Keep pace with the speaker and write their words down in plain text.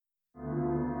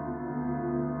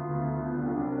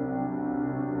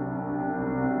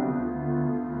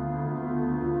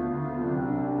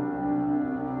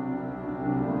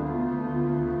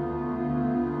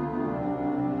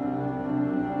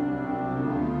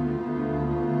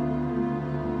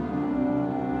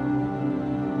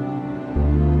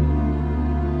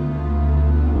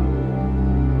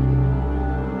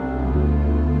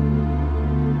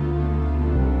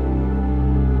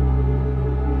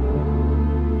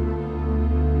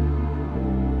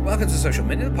Welcome to Social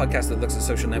Minute, a podcast that looks at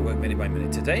social network minute by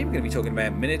minute. Today we're going to be talking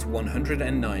about minute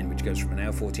 109, which goes from an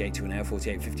hour 48 to an hour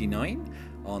 48:59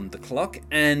 on the clock,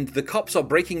 and the cops are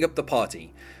breaking up the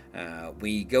party.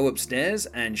 We go upstairs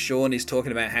and Sean is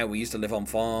talking about how we used to live on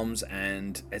farms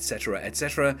and etc,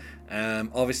 etc.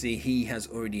 Obviously he has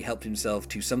already helped himself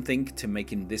to something to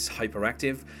making this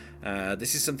hyperactive.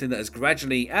 This is something that has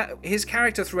gradually, his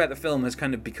character throughout the film has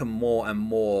kind of become more and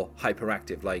more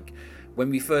hyperactive. Like, when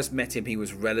we first met him, he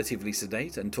was relatively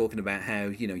sedate and talking about how,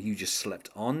 you just slept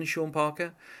on Sean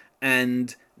Parker.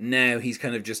 And now he's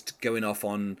kind of just going off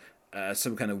on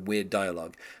some kind of weird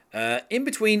dialogue. In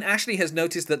between, Ashley has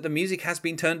noticed that the music has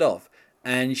been turned off.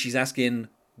 And she's asking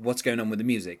what's going on with the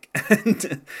music.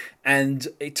 and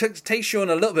it takes Sean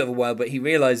a little bit of a while, but he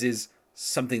realizes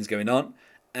something's going on.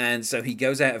 And so he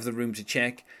goes out of the room to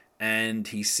check. And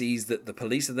he sees that the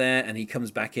police are there, and he comes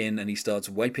back in and he starts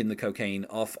wiping the cocaine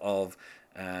off of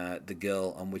the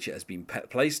girl on which it has been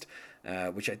placed,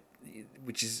 which I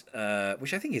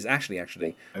think is Ashley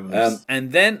actually.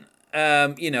 And then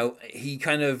he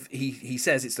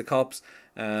says it's the cops,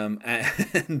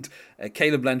 and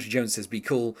Caleb Landry Jones says be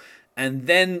cool. And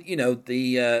then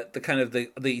the kind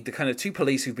of two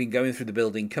police who've been going through the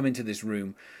building come into this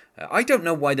room. I don't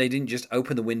know why they didn't just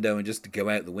open the window and just go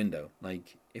out the window.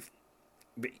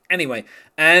 Anyway,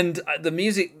 and the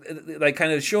music,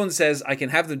 Sean says, I can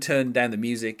have them turn down the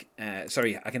music. I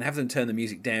can have them turn the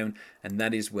music down, and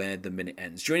that is where the minute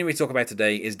ends. Joining me to talk about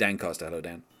today is Dan Costa. Hello,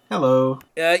 Dan. Hello.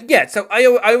 So I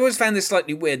always found this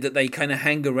slightly weird that they kind of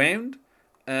hang around.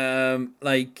 And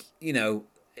I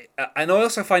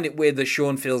also find it weird that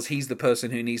Sean feels he's the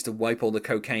person who needs to wipe all the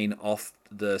cocaine off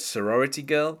the sorority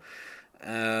girl.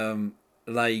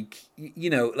 If you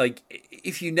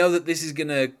know that this is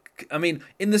gonna,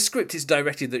 in the script it's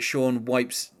directed that Sean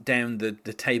wipes down the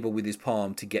table with his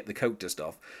palm to get the coke dust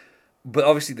off, but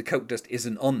obviously the coke dust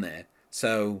isn't on there.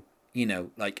 So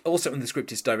also in the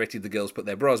script it's directed the girls put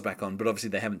their bras back on, but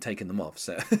obviously they haven't taken them off.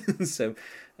 And so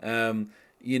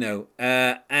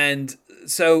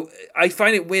I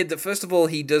find it weird that first of all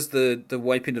he does the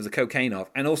wiping of the cocaine off,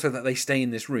 and also that they stay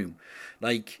in this room.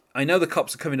 Like, I know the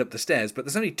cops are coming up the stairs, but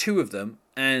there's only two of them,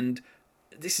 and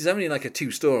this is only like a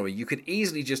 2-story. You could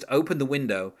easily just open the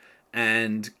window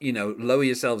and, lower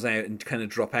yourselves out and kind of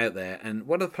drop out there. And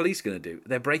what are the police going to do?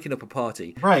 They're breaking up a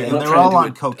party. Right, and they're all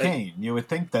on cocaine. You would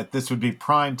think that this would be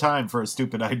prime time for a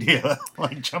stupid idea,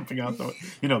 like jumping out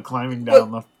climbing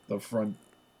down the front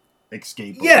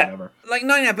escape or whatever.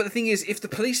 But the thing is, if the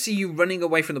police see you running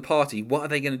away from the party, what are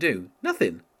they going to do?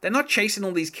 Nothing. They're not chasing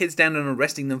all these kids down and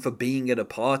arresting them for being at a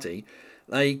party.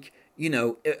 The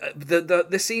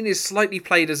scene is slightly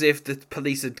played as if the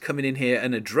police are coming in here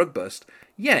in a drug bust.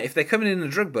 Yeah, if they're coming in a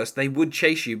drug bust, they would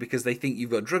chase you because they think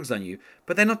you've got drugs on you.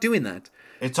 But they're not doing that.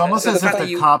 It's almost as if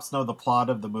the cops know the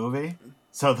plot of the movie.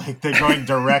 So they're going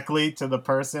directly to the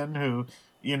person who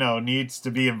needs to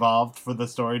be involved for the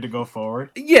story to go forward.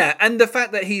 Yeah, and the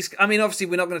fact that obviously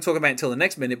we're not going to talk about it until the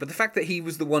next minute, but the fact that he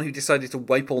was the one who decided to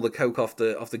wipe all the coke off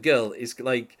the girl is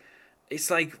like, it's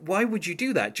like, why would you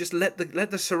do that? Just let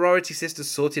the sorority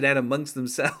sisters sort it out amongst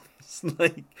themselves.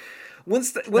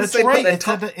 It's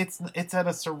at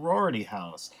a sorority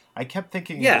house. I kept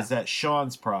thinking it was at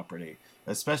Sean's property.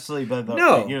 Especially by the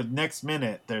next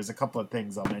minute, there's a couple of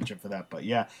things I'll mention for that. But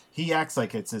yeah, he acts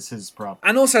like it's his property.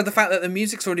 And also the fact that the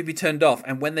music's already been turned off,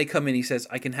 and when they come in, he says,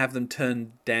 I can have them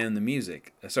turn down the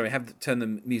music. Turn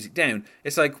the music down.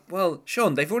 It's like, well,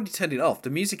 Sean, they've already turned it off.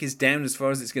 The music is down as far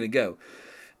as it's going to go.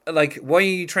 Like, why are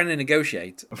you trying to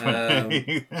negotiate? But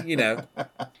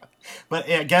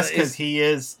I guess because he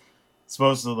is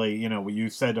supposedly, you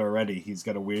said already, he's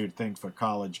got a weird thing for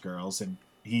college girls, and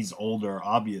he's older,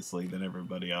 obviously, than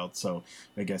everybody else, so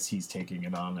I guess he's taking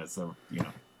it on as the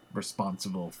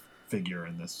responsible figure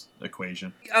in this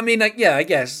equation. I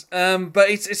guess.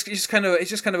 But it's just kind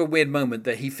of a weird moment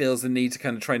that he feels the need to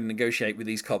kind of try and negotiate with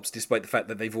these cops, despite the fact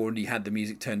that they've already had the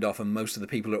music turned off and most of the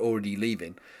people are already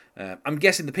leaving. I'm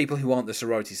guessing the people who aren't the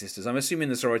sorority sisters. I'm assuming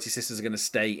the sorority sisters are going to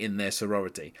stay in their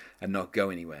sorority and not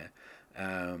go anywhere.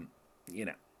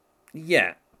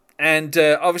 Yeah. And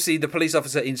obviously the police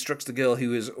officer instructs the girl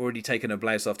who has already taken her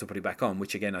blouse off to put it back on,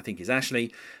 which again I think is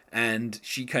Ashley, and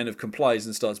she kind of complies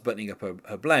and starts buttoning up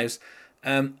her blouse.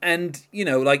 If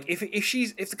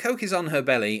the coke is on her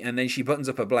belly and then she buttons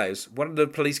up her blouse, what are the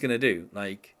police going to do?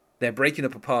 Like, they're breaking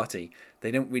up a party.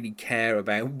 They don't really care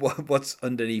about what's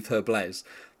underneath her blouse.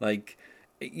 It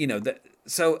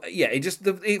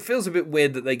feels a bit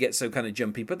weird that they get so kind of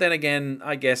jumpy. But then again,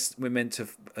 I guess we're meant to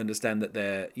understand that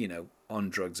they're, on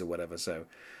drugs or whatever. So,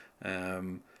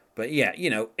 But yeah,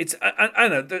 it's I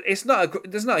don't know.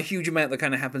 There's not a huge amount that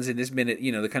kind of happens in this minute.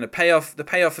 The kind of the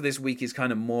payoff for this week is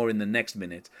kind of more in the next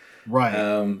minute. Right.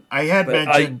 I had But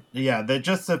mentioned, that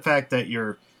just the fact that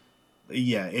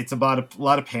it's about a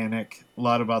lot of panic, a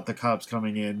lot about the cops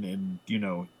coming in, and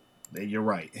you're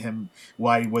right.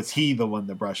 Why was he the one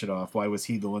to brush it off? Why was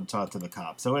he the one taught to the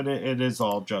cops? So it is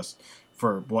all just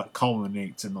for what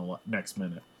culminates in the next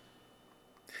minute.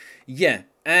 Yeah,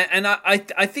 and I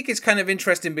think it's kind of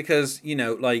interesting because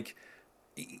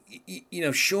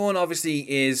Sean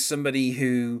obviously is somebody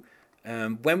who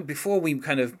before we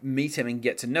kind of meet him and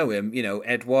get to know him,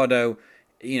 Eduardo,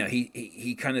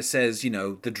 he kind of says,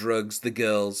 the drugs, the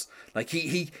girls, like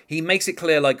he makes it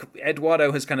clear, like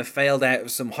Eduardo has kind of failed out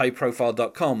of some high profile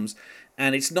 .coms,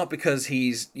 and it's not because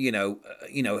he's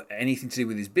anything to do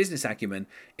with his business acumen.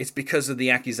 It's because of the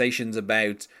accusations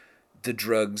about the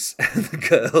drugs and the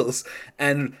girls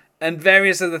and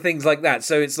various other things like that.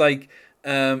 So it's like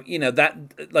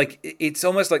that, like, it's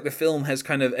almost like the film has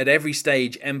kind of at every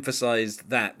stage emphasized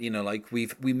that, like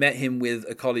we met him with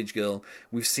a college girl,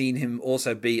 we've seen him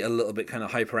also be a little bit kind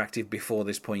of hyperactive before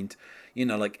this point,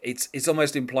 like it's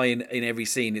almost implying in every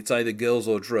scene it's either girls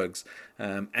or drugs.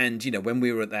 And when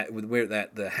we were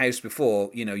at the house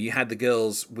before, you had the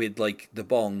girls with like the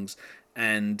bongs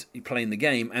and playing the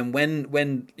game, and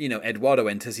when Eduardo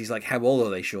enters, he's like, how old are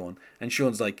they, Sean? And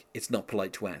Sean's like, it's not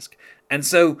polite to ask. And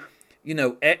so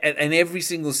and every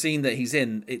single scene that he's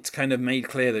in, it's kind of made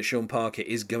clear that Sean Parker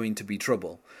is going to be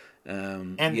trouble.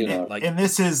 And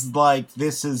this is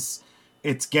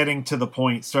it's getting to the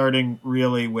point, starting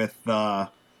really with when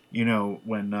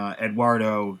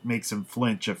Eduardo makes him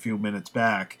flinch a few minutes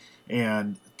back,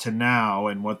 and to now,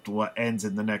 and what ends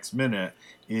in the next minute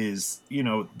is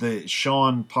the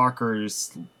Sean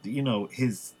Parker's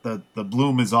the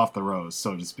bloom is off the rose,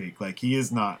 so to speak. Like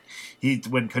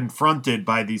when confronted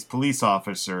by these police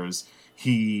officers,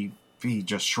 he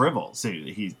just shrivels.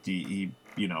 He's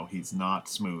not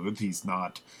smooth. He's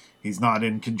not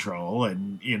in control,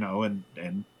 and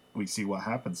and we see what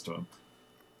happens to him.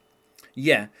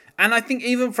 Yeah, and I think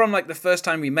even from like the first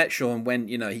time we met Sean, when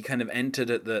he kind of entered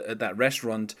at that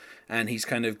restaurant, and he's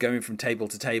kind of going from table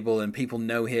to table, and people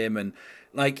know him, and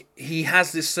like he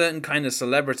has this certain kind of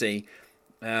celebrity,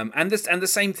 and the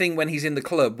same thing when he's in the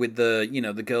club with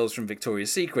the girls from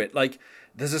Victoria's Secret. Like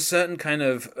there's a certain kind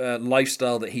of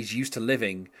lifestyle that he's used to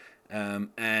living,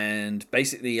 and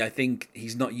basically I think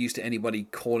he's not used to anybody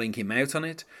calling him out on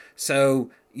it.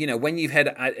 So when you've had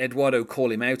Eduardo call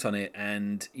him out on it,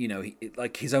 and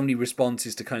like his only response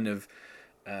is to kind of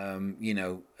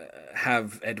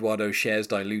have Eduardo's shares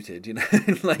diluted,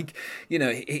 like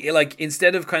like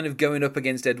instead of kind of going up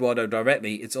against Eduardo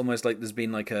directly, it's almost like there's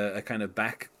been like a kind of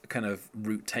back kind of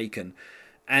route taken.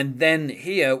 And then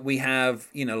here we have,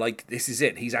 like, this is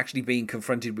it. He's actually being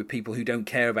confronted with people who don't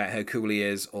care about how cool he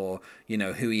is, or,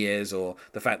 who he is, or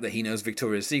the fact that he knows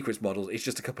Victoria's Secret's models. It's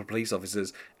just a couple of police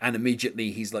officers. And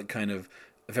immediately he's, like, kind of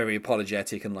very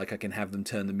apologetic and, like, I can have them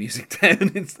turn the music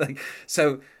down. It's like,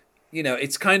 so,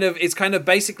 it's kind of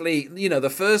basically,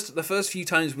 the first few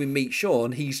times we meet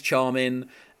Sean, he's charming.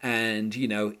 And,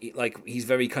 like, he's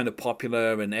very kind of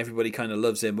popular and everybody kind of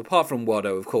loves him, apart from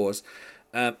Wado, of course.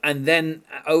 And then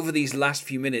over these last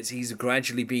few minutes, he's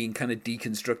gradually being kind of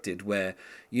deconstructed, where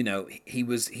he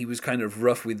was kind of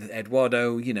rough with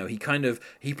Eduardo. He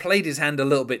played his hand a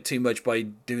little bit too much by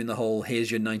doing the whole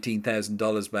 "here's your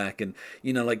 $19,000 back," and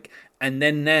and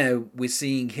then now we're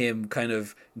seeing him kind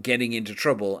of getting into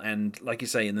trouble. And like you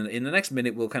say, in the next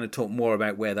minute, we'll kind of talk more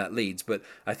about where that leads. But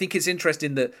I think it's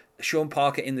interesting that Sean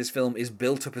Parker in this film is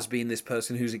built up as being this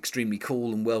person who's extremely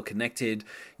cool and well connected.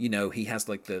 He has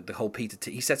like the whole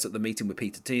he sets up the meeting with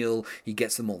Peter Thiel. He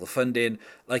gets them all the funding.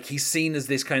 Like he's seen as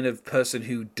this kind of person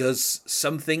who does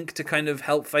something to kind of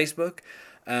help Facebook.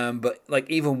 But like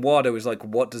even Wado is like,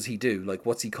 what does he do? Like,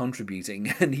 what's he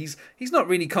contributing? And he's not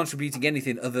really contributing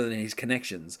anything other than his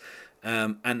connections.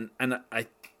 It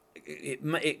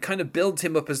kind of builds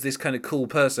him up as this kind of cool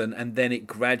person, and then it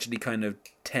gradually kind of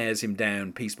tears him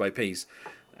down piece by piece.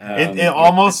 It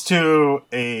almost to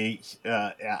a.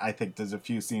 I think there's a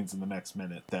few scenes in the next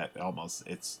minute that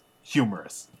it's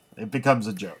humorous. It becomes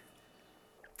a joke.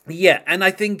 Yeah, and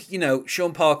I think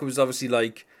Sean Parker was obviously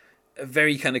like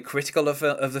very kind of critical of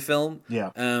the film.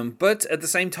 Yeah. But at the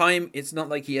same time, it's not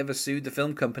like he ever sued the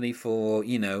film company for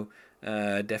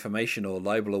defamation or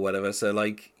libel or whatever. So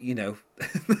like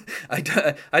I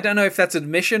don't know if that's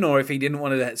admission or if he didn't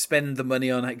want to spend the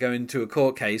money on going to a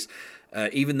court case,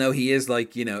 even though he is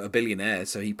like a billionaire,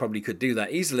 so he probably could do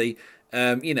that easily.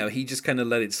 He just kind of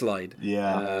let it slide.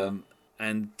 Yeah.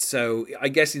 And so I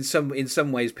guess in some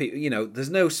ways, there's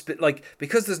no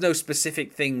because there's no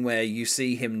specific thing where you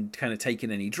see him kind of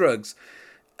taking any drugs.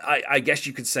 I guess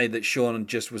you could say that Sean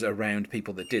just was around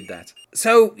people that did that.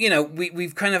 So,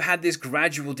 we've kind of had this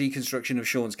gradual deconstruction of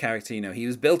Sean's character. He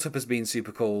was built up as being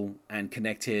super cool and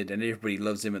connected, and everybody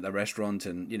loves him at the restaurant,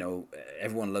 and,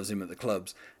 everyone loves him at the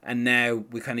clubs. And now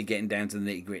we're kind of getting down to the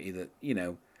nitty-gritty that,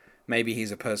 maybe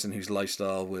he's a person whose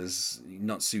lifestyle was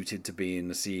not suited to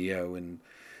being a CEO. And,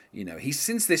 he's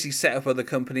set up other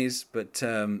companies, but,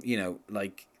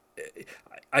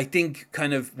 I think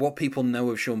kind of what people know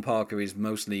of Sean Parker is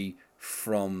mostly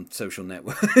from Social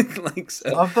Network.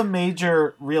 Of the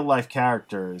major real life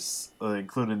characters,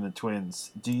 including the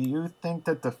twins, do you think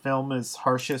that the film is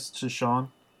harshest to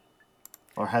Sean,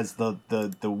 or has the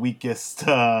weakest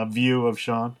view of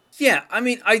Sean? Yeah, I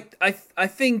mean, I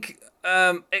think.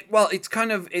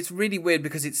 It's really weird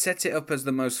because it sets it up as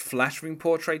the most flattering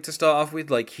portrait to start off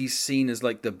with. Like, he's seen as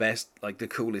like the best, like the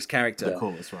coolest character, the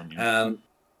coolest one. Yeah.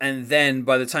 And then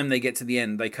by the time they get to the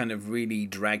end, they kind of really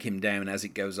drag him down as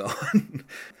it goes on.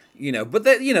 But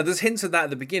there's hints of that at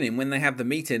the beginning when they have the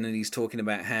meeting and he's talking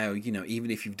about how, even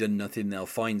if you've done nothing, they'll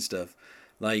find stuff.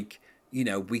 Like,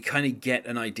 we kind of get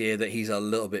an idea that he's a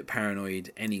little bit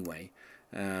paranoid anyway.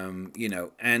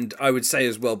 And I would say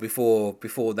as well, before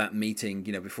that meeting,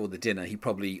 before the dinner, he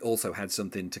probably also had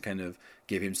something to kind of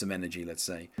give him some energy, let's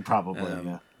say. Probably,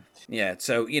 yeah. Yeah,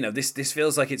 so, this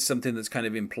feels like it's something that's kind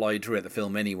of implied throughout the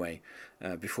film anyway,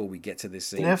 before we get to this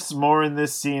scene. Sniffs more in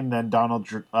this scene than Donald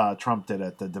Trump did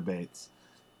at the debates.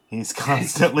 He's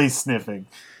constantly sniffing.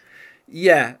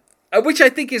 Yeah, which I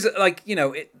think is,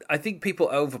 I think people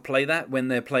overplay that when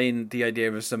they're playing the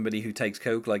idea of somebody who takes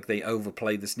coke, like they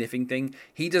overplay the sniffing thing.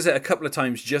 He does it a couple of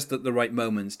times just at the right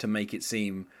moments to make it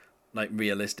seem like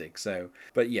realistic. So,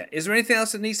 but yeah, is there anything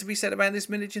else that needs to be said about this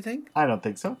minute, you think? I don't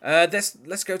think so.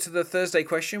 Let's go to the Thursday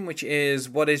question, which is,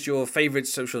 what is your favorite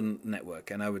social network?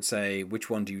 And I would say, which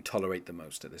one do you tolerate the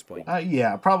most at this point?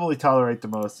 Yeah, probably tolerate the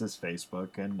most is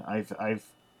Facebook, and I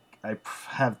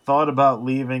have thought about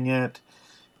leaving it,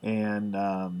 and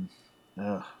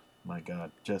oh my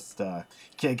god, just I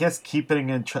guess keeping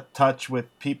in touch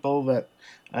with people that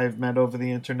I've met over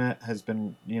the internet has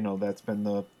been, that's been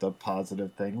the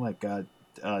positive thing. Like,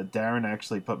 Darren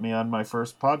actually put me on my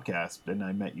first podcast, and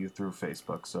I met you through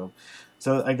Facebook. So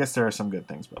I guess there are some good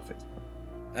things about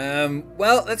Facebook.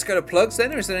 Well, let's go to plugs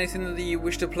then. Or is there anything that you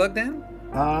wish to plug, Dan?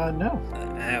 No.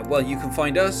 Well, you can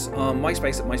find us on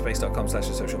MySpace at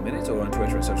myspace.com/thesocialminute, or on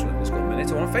Twitter at social_minute,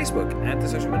 or on Facebook at The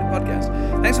Social Minute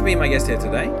Podcast. Thanks for being my guest here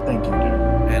today. Thank you,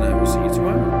 Darren. And I will see you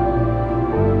tomorrow.